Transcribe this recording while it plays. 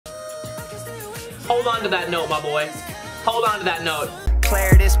Hold on to that note, my boy. Hold on to that note.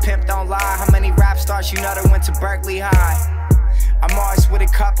 Player, this pimp don't lie. How many rap stars you know that went to Berkeley High? I'm always with a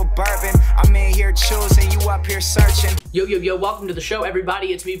cup of bourbon. I'm in here choosing, you up here searching. Yo, welcome to the show,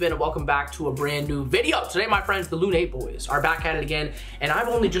 everybody. It's me, Ben, and welcome back to a brand new video. Today, my friends, the LUN8 boys are back at it again, and I've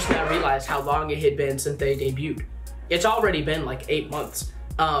only just now realized how long it had been since they debuted. It's already been like 8 months.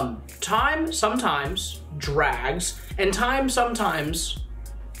 Time sometimes drags, and time sometimes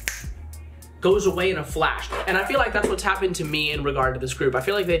goes away in a flash. And I feel like that's what's happened to me in regard to this group. I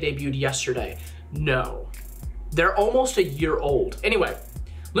feel like they debuted yesterday. No. They're almost a year old. Anyway,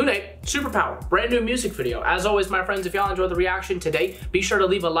 LUN8, Superpower, brand new music video. As always, my friends, if y'all enjoyed the reaction today, be sure to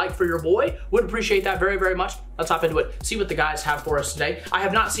leave a like for your boy. Would appreciate that very, very much. Let's hop into it, see what the guys have for us today. I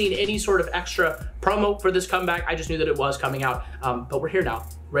have not seen any sort of extra promo for this comeback. I just knew that it was coming out, but we're here now,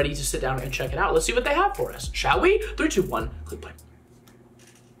 ready to sit down and check it out. Let's see what they have for us, shall we? 3, 2, 1, click play.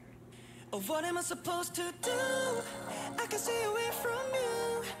 What am I supposed to do? I can stay away from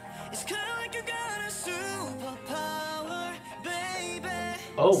you. It's kind of like you got a superpower, baby.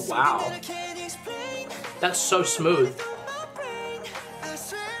 Oh, wow. That's so smooth.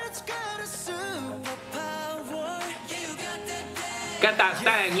 Got that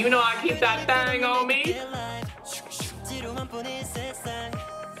thing. You know I keep that thing on me.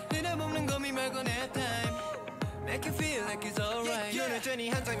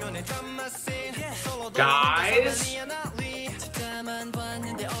 Guys,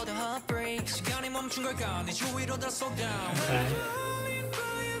 okay.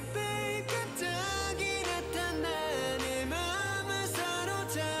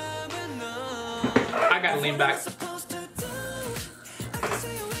 I gotta lean back.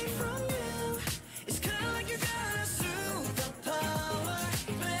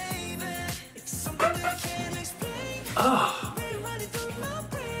 Oh.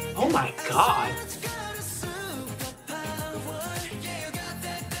 Oh my God.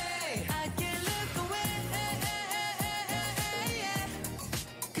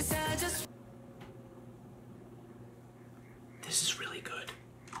 This is really good.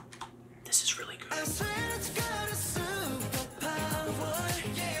 This is really good.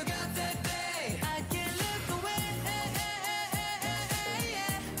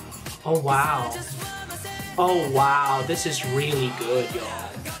 Oh wow. Oh wow, this is really good, y'all.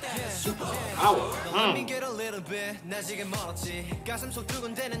 Superpower.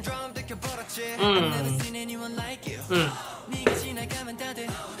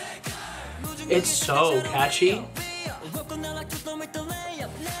 It's so catchy.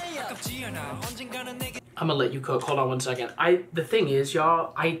 I'm gonna let you cook. Hold on one second. The thing is,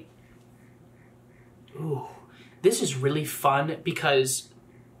 y'all, this is really fun because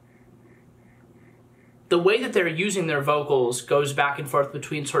the way that they're using their vocals goes back and forth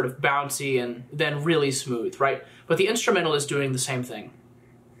between sort of bouncy and then really smooth, right? But the instrumental is doing the same thing.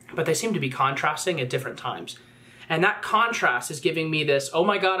 But they seem to be contrasting at different times. And that contrast is giving me this, oh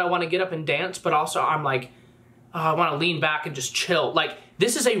my God, I want to get up and dance, but also I'm like, oh, I want to lean back and just chill. Like,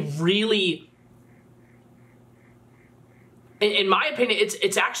 this is a really, in my opinion,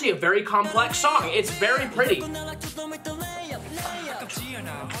 it's actually a very complex song. It's very pretty.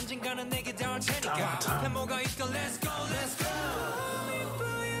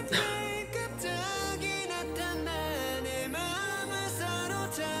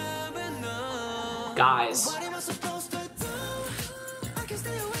 Guys,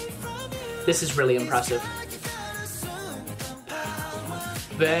 this is really impressive.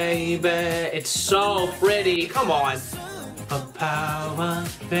 Baby, it's so pretty. Come on. Power,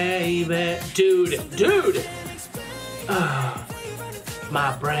 baby. Dude.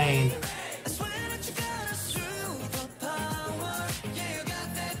 My brain.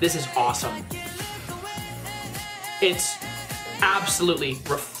 This is awesome. It's absolutely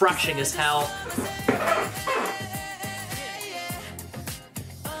refreshing as hell.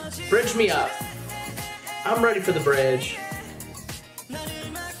 Bridge me up. I'm ready for the bridge.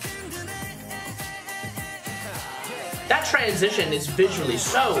 That transition is visually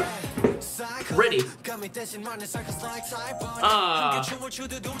so pretty.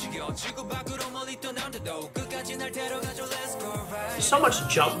 So much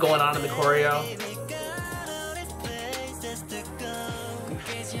jump going on in the choreo.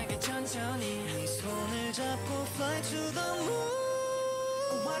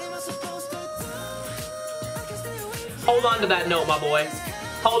 Hold on to that note, my boy.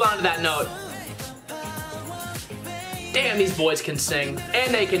 Hold on to that note. Damn, these boys can sing,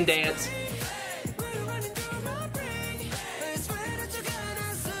 and they can dance.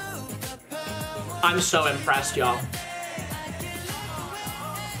 I'm so impressed, y'all.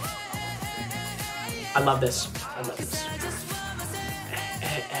 I love this. I love this.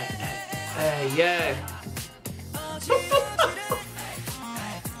 Hey, yeah.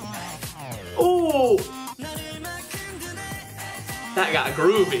 Ooh. That got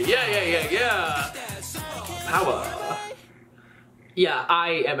groovy. Yeah. Power. Yeah,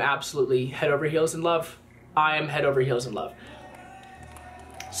 I am absolutely head over heels in love. I am head over heels in love.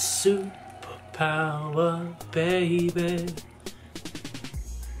 Superpower, baby.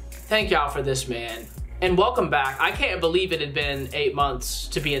 Thank y'all for this, man. And welcome back. I can't believe it had been 8 months,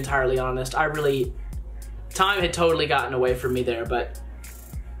 to be entirely honest. Time had totally gotten away from me there, but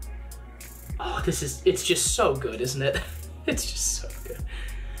oh, it's just so good, isn't it? It's just so good.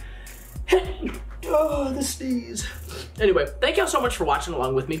 Oh, the sneeze. Anyway, thank y'all so much for watching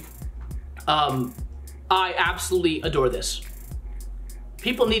along with me. I absolutely adore this.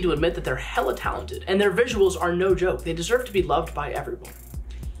 People need to admit that they're hella talented, and their visuals are no joke. They deserve to be loved by everyone.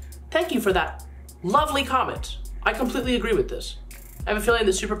 Thank you for that lovely comment. I completely agree with this. I have a feeling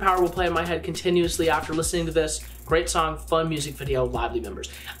the superpower will play in my head continuously after listening to this. Great song, fun music video, lively members.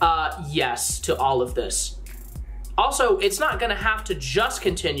 Yes to all of this. Also, it's not gonna have to just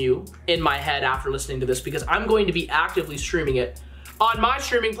continue in my head after listening to this, because I'm going to be actively streaming it on my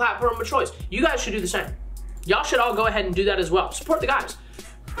streaming platform of choice. You guys should do the same. Y'all should all go ahead and do that as well. Support the guys.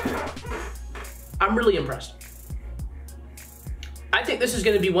 I'm really impressed. I think this is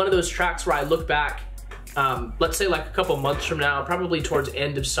gonna be one of those tracks where I look back, let's say like a couple months from now, probably towards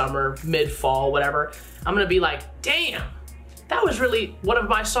end of summer, mid-fall, whatever. I'm gonna be like, damn, that was really one of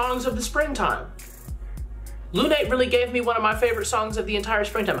my songs of the springtime. LUN8 really gave me one of my favorite songs of the entire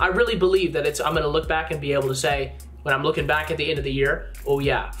springtime. I really believe that I'm gonna look back and be able to say, when I'm looking back at the end of the year, oh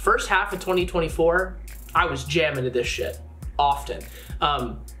yeah, first half of 2024, I was jamming to this shit often.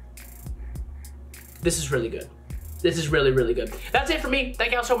 This is really good. This is really, really good. That's it for me.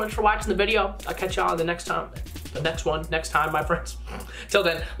 Thank y'all so much for watching the video. I'll catch y'all the next time, my friends. Till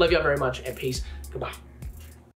then, love y'all very much, and peace. Goodbye.